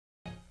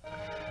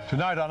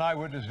Tonight on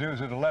Eyewitness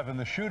News at 11,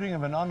 the shooting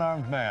of an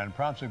unarmed man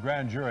prompts a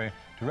grand jury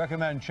to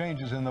recommend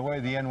changes in the way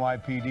the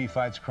NYPD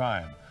fights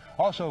crime.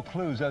 Also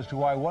clues as to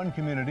why one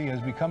community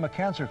has become a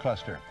cancer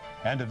cluster,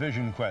 and a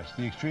vision quest,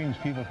 the extremes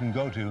people can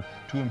go to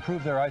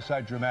improve their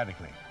eyesight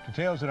dramatically.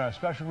 Details in our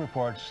special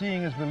report,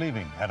 Seeing is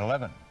Believing, at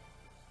 11.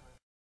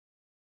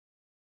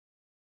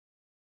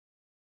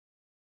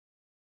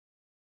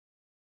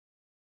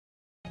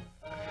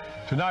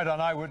 Tonight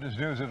on Eyewitness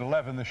News at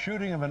 11, the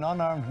shooting of an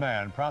unarmed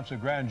man prompts a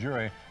grand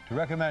jury to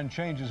recommend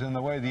changes in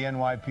the way the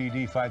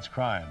NYPD fights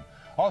crime.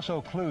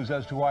 Also clues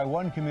as to why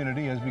one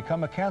community has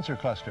become a cancer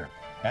cluster,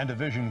 and a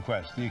vision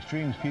quest, the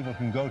extremes people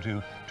can go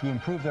to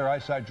improve their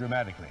eyesight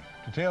dramatically.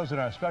 Details in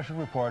our special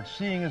report,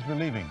 Seeing is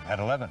Believing, at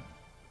 11.